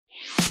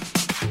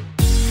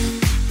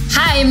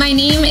Hi, my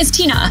name is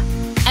Tina,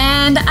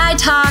 and I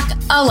talk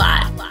a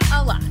lot.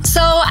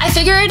 So I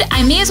figured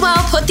I may as well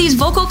put these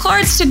vocal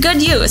cords to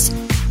good use.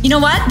 You know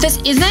what?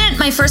 This isn't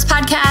my first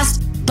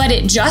podcast, but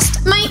it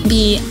just might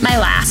be my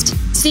last.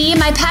 See,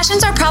 my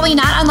passions are probably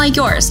not unlike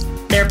yours.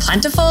 They're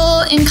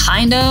plentiful and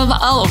kind of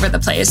all over the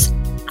place.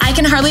 I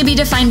can hardly be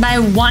defined by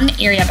one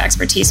area of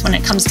expertise when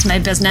it comes to my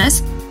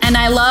business. And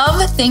I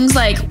love things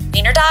like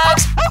wiener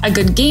dogs, a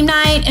good game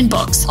night, and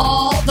books.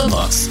 All the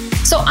books.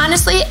 So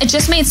honestly, it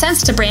just made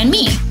sense to brand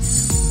me.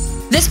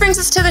 This brings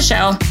us to the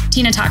show,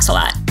 Tina Talks a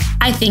Lot.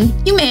 I think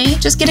you may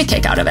just get a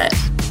kick out of it.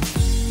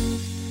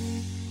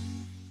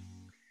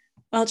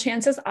 Well,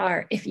 chances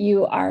are, if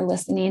you are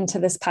listening to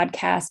this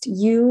podcast,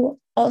 you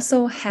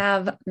also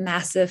have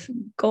massive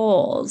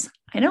goals.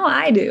 I know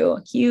I do.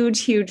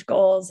 Huge, huge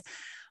goals.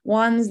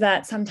 Ones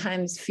that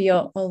sometimes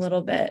feel a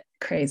little bit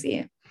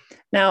crazy.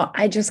 Now,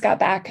 I just got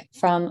back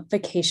from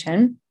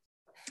vacation,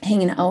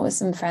 hanging out with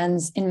some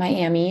friends in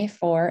Miami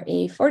for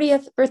a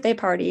 40th birthday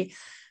party,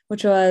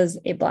 which was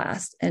a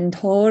blast and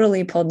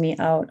totally pulled me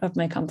out of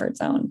my comfort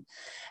zone.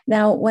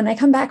 Now, when I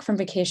come back from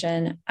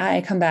vacation,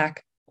 I come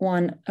back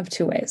one of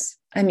two ways.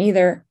 I'm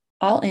either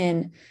all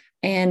in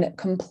and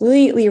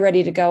completely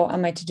ready to go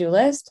on my to-do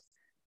list,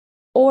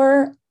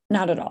 or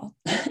not at all.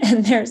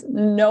 And there's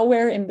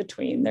nowhere in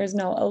between. There's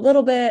no a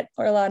little bit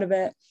or a lot of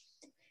it.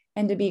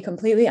 And to be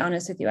completely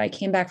honest with you, I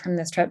came back from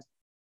this trip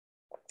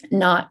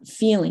not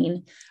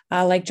feeling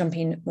like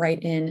jumping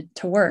right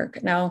into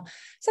work. Now,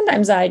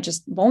 sometimes I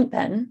just won't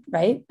then,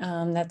 right?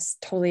 That's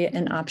totally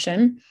an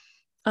option.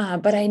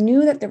 But I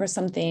knew that there was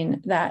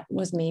something that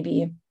was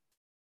maybe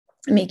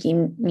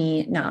making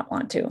me not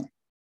want to.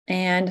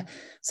 And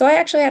so I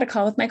actually had a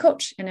call with my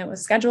coach, and it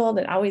was scheduled.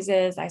 It always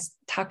is. I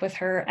talk with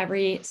her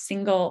every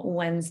single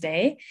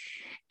Wednesday,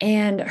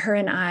 and her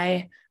and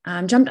I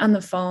jumped on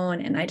the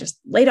phone, and I just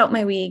laid out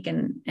my week,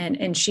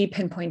 and she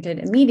pinpointed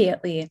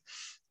immediately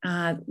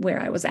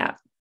where I was at.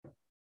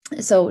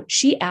 So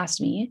she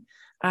asked me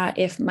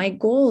if my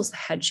goals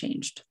had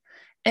changed.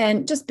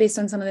 And just based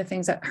on some of the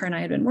things that her and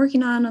I had been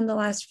working on the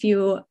last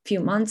few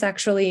months,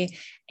 actually,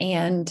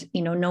 and,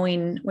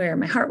 knowing where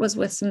my heart was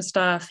with some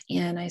stuff.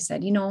 And I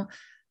said,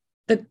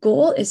 the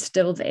goal is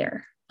still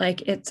there.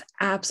 Like, it's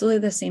absolutely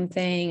the same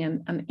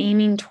thing. I'm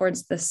aiming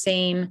towards the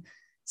same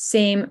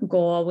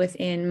goal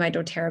within my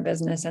doTERRA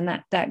business.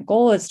 And that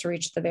goal is to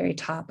reach the very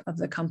top of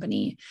the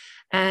company.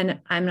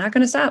 And I'm not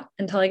going to stop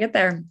until I get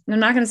there. And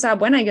I'm not going to stop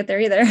when I get there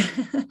either.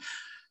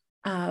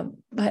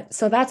 But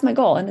so that's my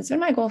goal. And it's been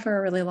my goal for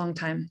a really long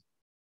time.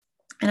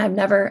 And I've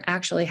never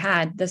actually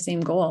had the same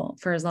goal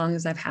for as long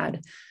as I've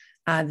had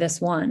this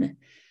one.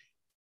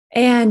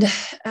 And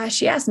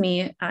she asked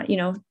me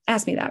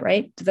that,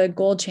 right? The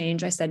goal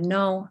change. I said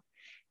no.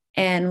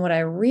 And what I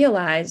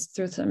realized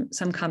through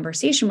some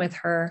conversation with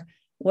her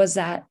was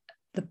that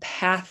the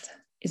path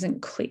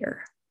isn't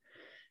clear.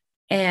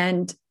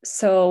 And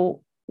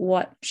so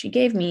what she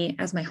gave me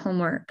as my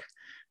homework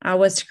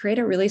was to create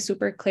a really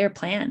super clear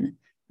plan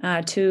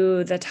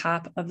to the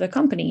top of the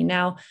company.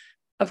 Now,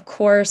 of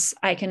course,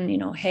 I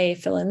can, hey,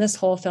 fill in this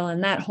hole, fill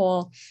in that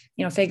hole,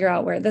 figure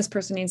out where this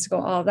person needs to go,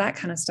 all of that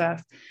kind of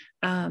stuff.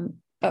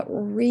 But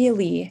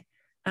really,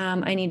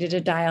 I needed to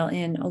dial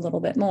in a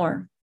little bit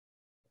more.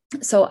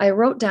 So I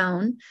wrote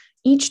down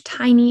each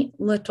tiny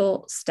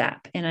little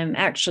step, and I'm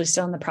actually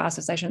still in the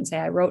process. I shouldn't say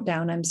I wrote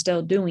down, I'm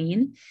still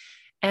doing.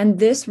 And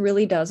this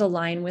really does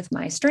align with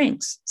my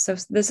strengths. So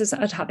this is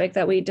a topic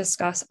that we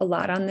discuss a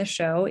lot on this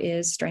show,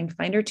 is Strength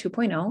Finder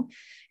 2.0.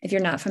 If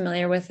you're not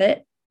familiar with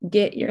it,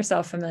 get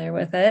yourself familiar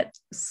with it.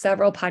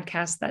 Several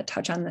podcasts that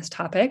touch on this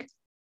topic.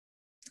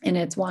 And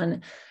it's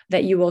one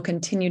that you will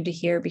continue to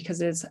hear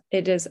because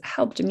it has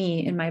helped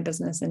me in my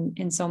business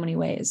in so many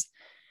ways.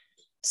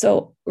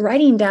 So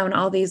writing down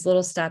all these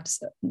little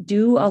steps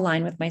do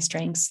align with my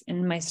strengths,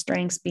 and my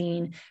strengths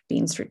being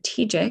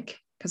strategic,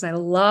 because I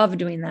love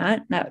doing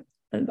that. That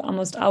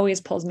almost always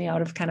pulls me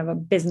out of kind of a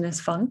business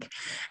funk.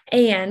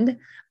 And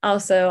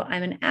also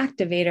I'm an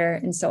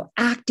activator. And so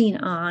acting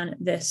on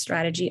this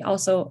strategy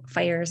also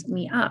fires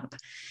me up.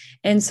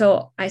 And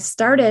so I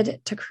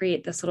started to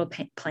create this little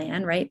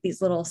plan, right?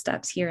 These little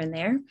steps here and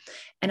there.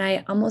 And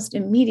I almost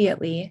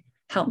immediately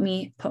helped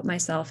me put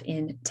myself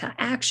into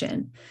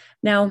action.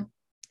 Now,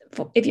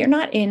 if you're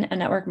not in a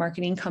network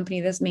marketing company,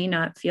 this may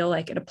not feel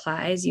like it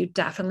applies. You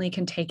definitely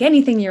can take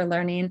anything you're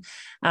learning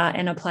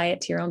and apply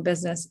it to your own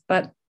business.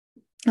 But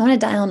I want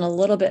to dial in a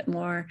little bit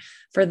more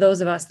for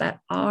those of us that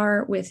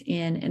are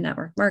within a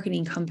network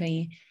marketing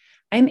company.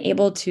 I'm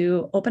able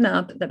to open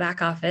up the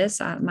back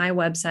office, my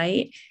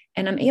website,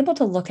 and I'm able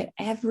to look at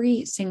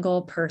every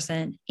single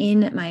person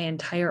in my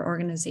entire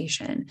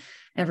organization,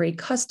 every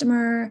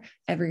customer,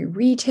 every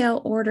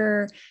retail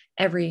order,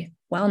 every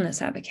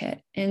wellness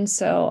advocate. And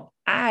so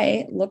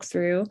I look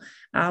through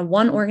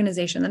one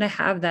organization that I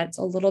have that's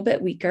a little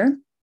bit weaker,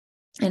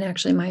 and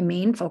actually my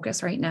main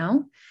focus right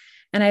now.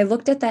 And I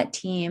looked at that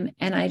team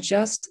and I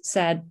just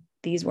said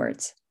these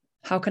words: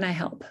 how can I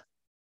help?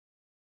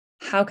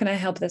 How can I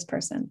help this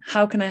person?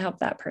 How can I help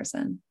that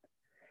person?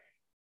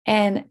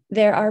 And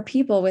there are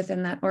people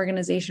within that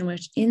organization,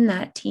 which in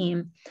that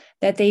team,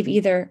 that they've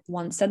either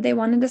once said they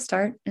wanted to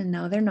start and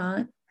now they're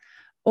not,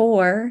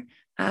 or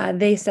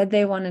they said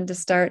they wanted to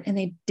start and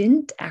they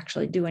didn't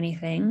actually do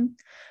anything,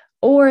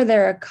 or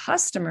they're a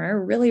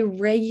customer, really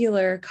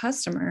regular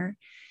customer,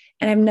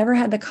 and I've never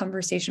had the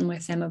conversation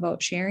with them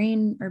about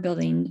sharing or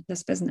building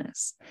this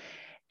business.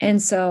 And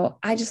so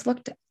I just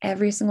looked at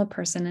every single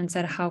person and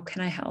said, how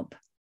can I help?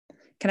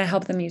 Can I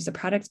help them use the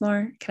products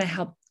more? Can I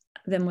help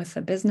them with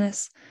the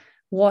business?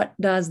 What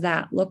does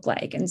that look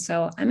like? And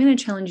so I'm going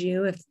to challenge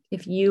you,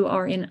 if you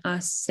are in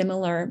a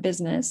similar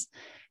business,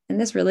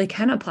 and this really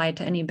can apply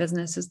to any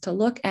business, is to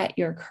look at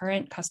your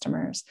current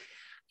customers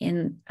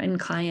and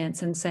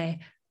clients and say,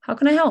 how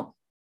can I help?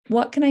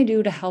 What can I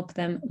do to help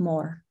them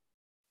more?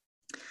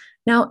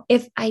 Now,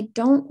 if I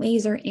don't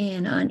laser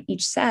in on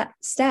each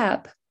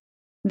step,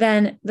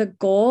 then the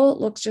goal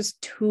looks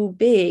just too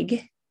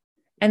big.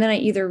 And then I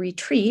either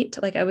retreat,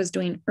 like I was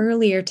doing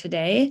earlier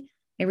today.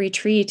 I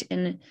retreat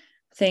and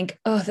think,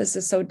 oh, this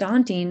is so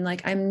daunting.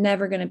 Like I'm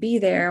never going to be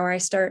there. Or I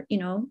start,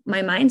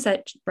 my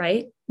mindset,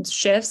 right,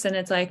 shifts and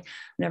it's like, I'm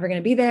never going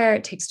to be there.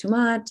 It takes too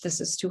much.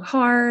 This is too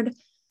hard.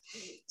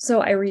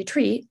 So I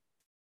retreat.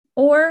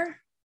 Or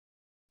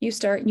you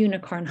start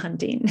unicorn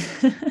hunting.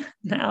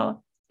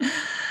 Now,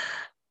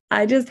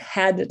 I just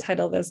had to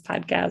title this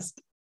podcast,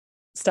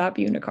 Stop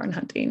Unicorn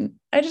Hunting.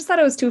 I just thought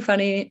it was too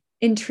funny,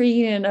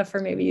 intriguing enough for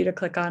maybe you to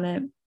click on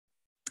it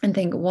and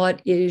think,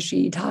 what is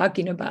she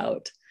talking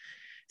about?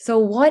 So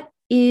what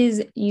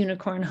is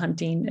unicorn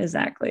hunting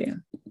exactly?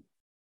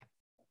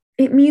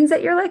 It means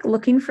that you're like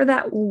looking for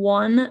that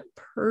one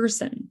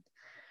person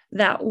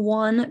that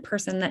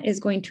is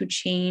going to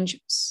change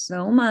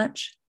so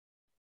much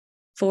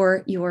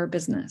for your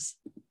business.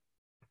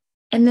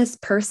 And this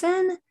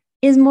person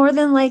is more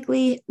than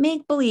likely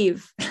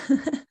make-believe.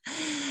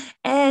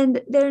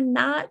 And they're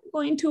not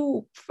going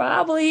to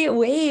probably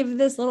wave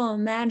this little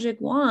magic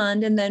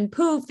wand and then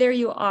poof, there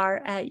you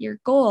are at your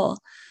goal.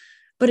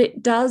 But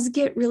it does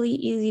get really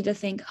easy to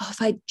think, oh,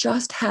 if I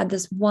just had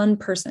this one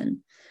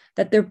person,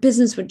 that their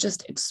business would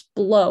just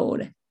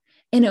explode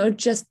and it would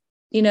just,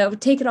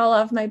 take it all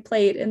off my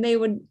plate and they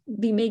would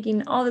be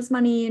making all this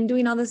money and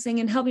doing all this thing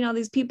and helping all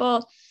these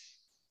people.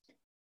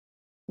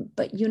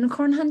 But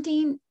unicorn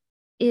hunting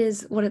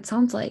is what it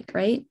sounds like,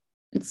 right?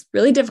 It's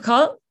really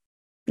difficult,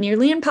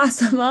 nearly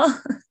impossible.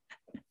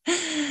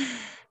 And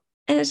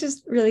it's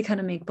just really kind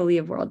of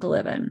make-believe world to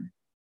live in.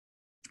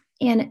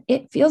 And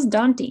it feels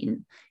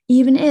daunting,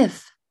 even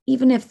if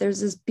there's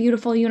this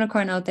beautiful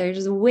unicorn out there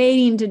just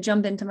waiting to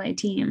jump into my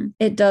team.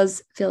 It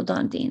does feel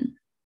daunting.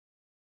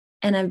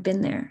 And I've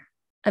been there.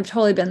 I've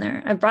totally been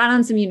there. I've brought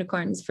on some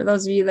unicorns for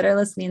those of you that are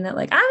listening that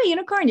like, I'm a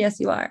unicorn. Yes,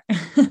 you are.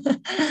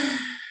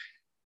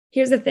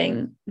 Here's the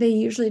thing. They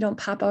usually don't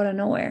pop out of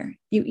nowhere.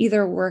 You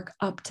either work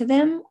up to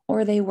them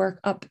or they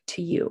work up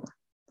to you.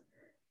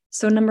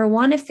 So number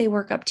one, if they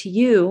work up to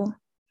you,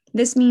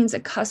 this means a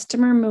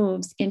customer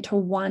moves into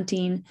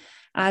wanting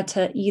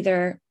to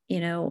either,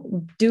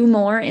 do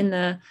more in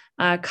the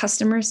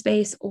customer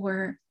space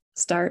or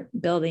start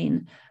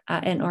building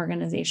an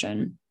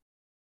organization.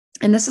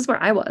 And this is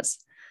where I was.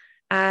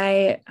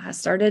 I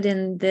started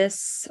in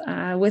this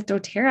with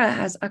doTERRA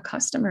as a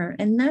customer,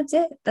 and that's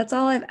it. That's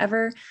all I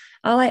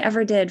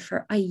ever did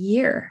for a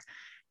year.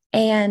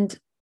 And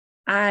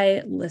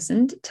I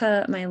listened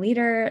to my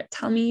leader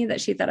tell me that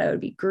she thought I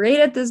would be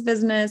great at this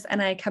business,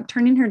 and I kept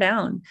turning her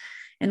down,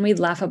 and we'd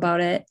laugh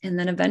about it. And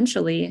then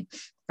eventually,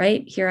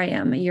 right here I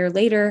am a year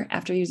later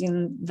after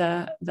using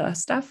the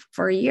stuff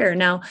for a year.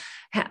 Now,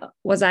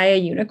 was I a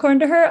unicorn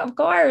to her? Of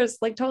course,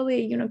 like totally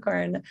a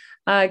unicorn.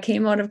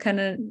 Came out of kind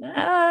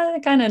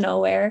of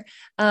nowhere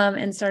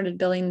and started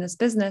building this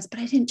business, but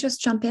I didn't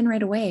just jump in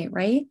right away,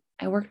 right?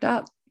 I worked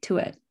up to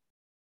it.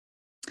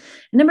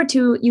 Number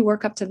two, you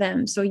work up to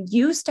them. So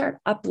you start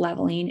up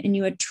leveling and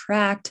you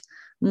attract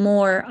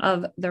more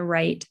of the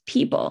right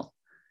people.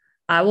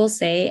 I will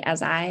say,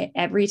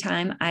 every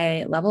time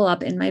I level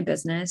up in my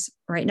business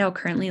right now,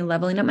 currently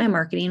leveling up my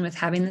marketing with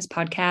having this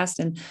podcast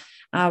and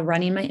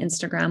running my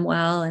Instagram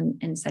well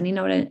and sending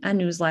out a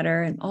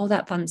newsletter and all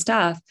that fun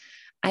stuff,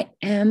 I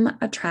am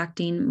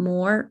attracting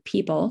more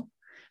people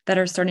that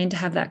are starting to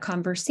have that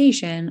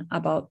conversation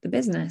about the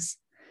business.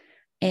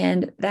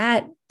 And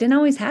that didn't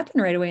always happen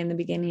right away in the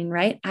beginning,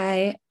 right?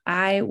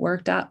 I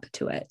worked up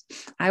to it.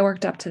 I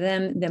worked up to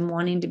them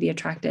wanting to be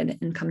attracted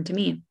and come to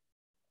me.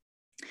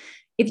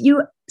 If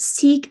you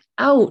seek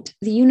out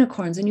the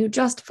unicorns and you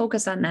just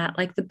focus on that,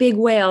 like the big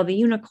whale, the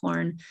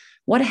unicorn,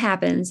 what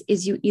happens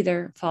is you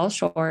either fall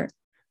short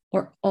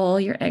or all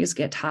your eggs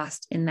get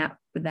tossed in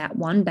that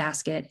one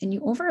basket, and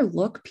you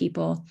overlook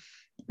people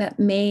that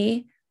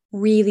may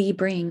really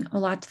bring a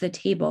lot to the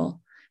table.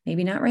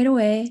 Maybe not right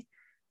away,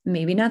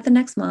 maybe not the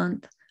next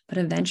month, but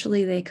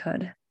eventually they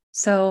could.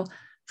 So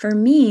for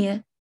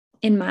me,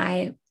 in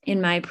my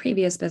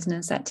previous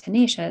business at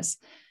Tenacious,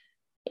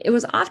 it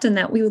was often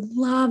that we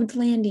loved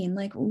landing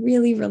like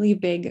really, really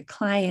big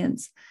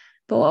clients.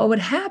 But what would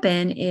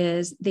happen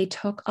is they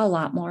took a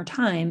lot more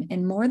time,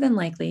 and more than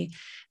likely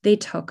they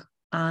took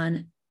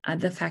on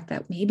the fact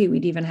that maybe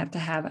we'd even have to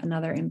have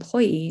another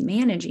employee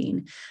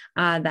managing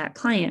that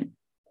client.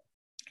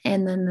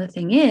 And then the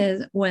thing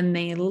is, when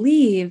they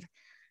leave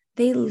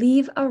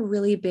a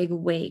really big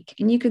wake.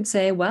 And you could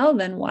say, well,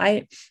 then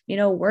why,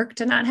 work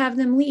to not have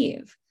them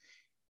leave?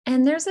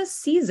 And there's a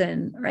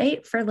season,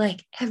 right? For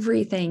like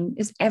everything.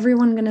 Is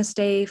everyone going to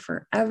stay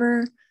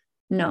forever?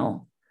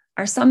 No.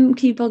 Are some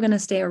people going to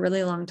stay a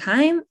really long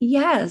time?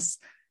 Yes.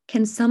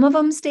 Can some of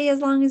them stay as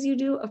long as you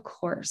do? Of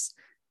course.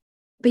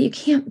 But you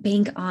can't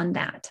bank on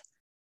that.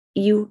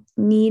 You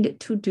need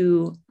to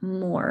do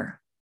more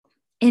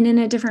and in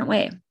a different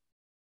way.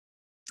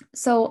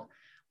 So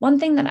one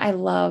thing that I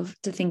love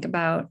to think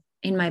about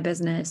in my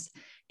business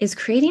is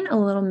creating a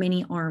little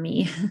mini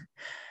army,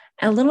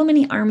 a little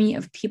mini army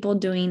of people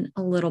doing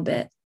a little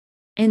bit.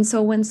 And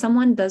so when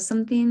someone does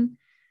something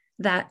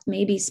that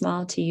may be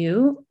small to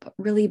you, but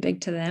really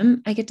big to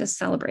them, I get to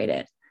celebrate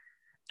it.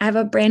 I have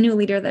a brand new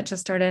leader that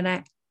just started.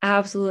 I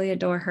absolutely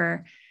adore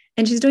her.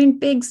 And she's doing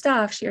big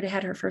stuff. She already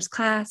had her first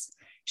class.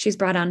 She's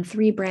brought on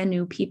 3 brand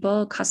new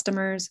people,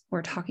 customers.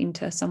 We're talking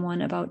to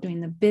someone about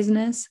doing the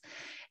business.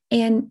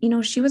 And,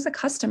 she was a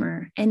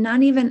customer and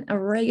not even a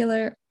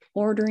regular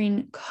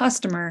ordering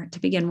customer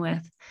to begin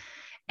with.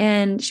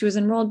 And she was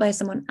enrolled by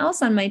someone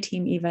else on my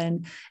team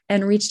even,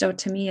 and reached out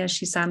to me as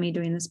she saw me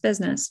doing this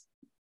business.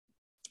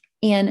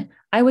 And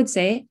I would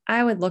say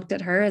I would looked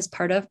at her as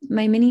part of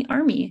my mini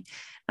army.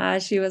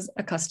 She was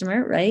a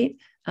customer, right?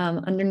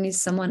 Underneath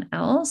someone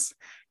else.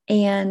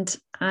 And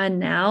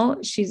now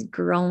she's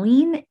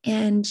growing,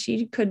 and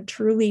she could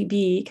truly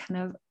be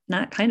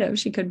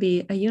she could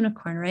be a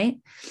unicorn, right?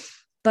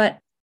 But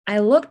I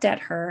looked at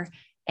her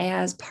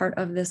as part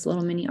of this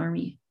little mini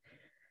army.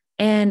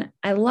 And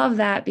I love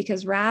that,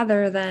 because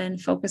rather than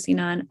focusing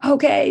on,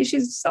 okay,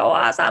 she's so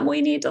awesome,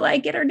 we need to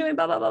get her doing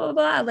blah, blah, blah,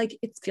 blah, blah.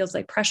 It feels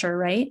like pressure,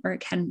 right? Or it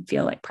can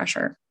feel like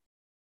pressure.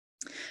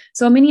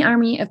 So a mini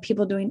army of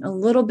people doing a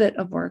little bit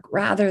of work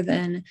rather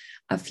than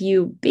a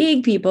few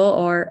big people,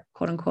 or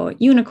quote unquote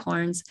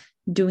unicorns,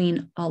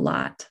 doing a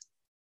lot.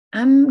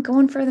 I'm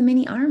going for the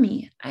mini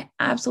army. I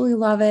absolutely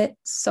love it.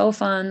 So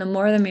fun. The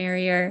more the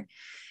merrier.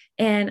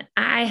 And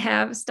I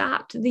have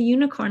stopped the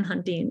unicorn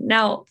hunting.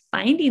 Now,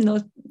 finding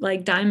those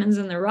diamonds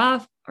in the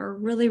rough are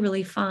really,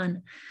 really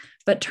fun,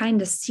 but trying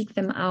to seek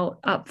them out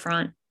up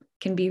front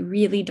can be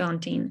really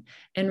daunting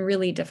and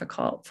really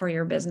difficult for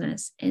your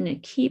business. And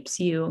it keeps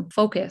you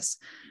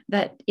focused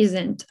that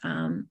isn't,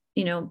 kind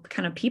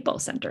of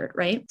people-centered,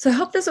 right? So I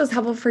hope this was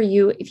helpful for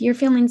you. If you're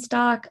feeling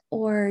stuck,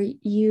 or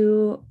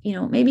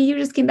maybe you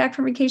just came back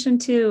from vacation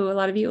too. A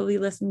lot of you will be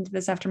listening to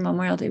this after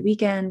Memorial Day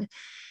weekend,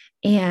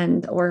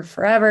 or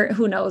forever,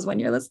 who knows when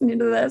you're listening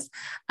to this,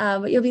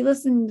 but you'll be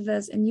listening to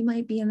this and you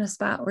might be in a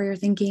spot where you're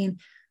thinking,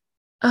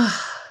 I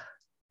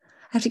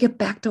have to get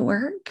back to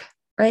work,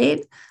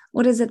 right?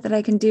 What is it that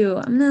I can do?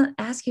 I'm going to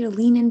ask you to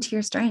lean into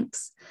your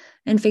strengths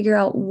and figure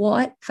out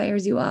what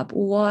fires you up,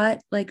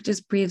 what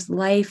just breathes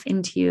life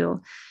into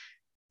you.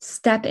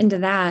 Step into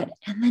that.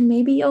 And then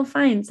maybe you'll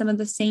find some of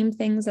the same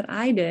things that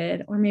I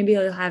did, or maybe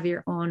you'll have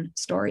your own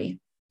story.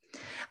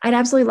 I'd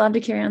absolutely love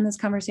to carry on this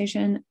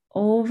conversation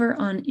over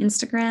on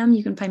Instagram.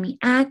 You can find me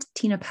at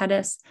Tina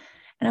Pettis.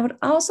 And I would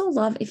also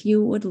love if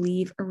you would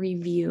leave a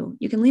review.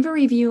 You can leave a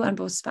review on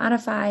both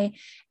Spotify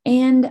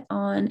and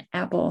on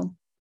Apple.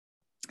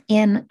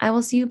 And I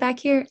will see you back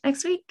here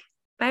next week.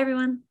 Bye,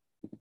 everyone.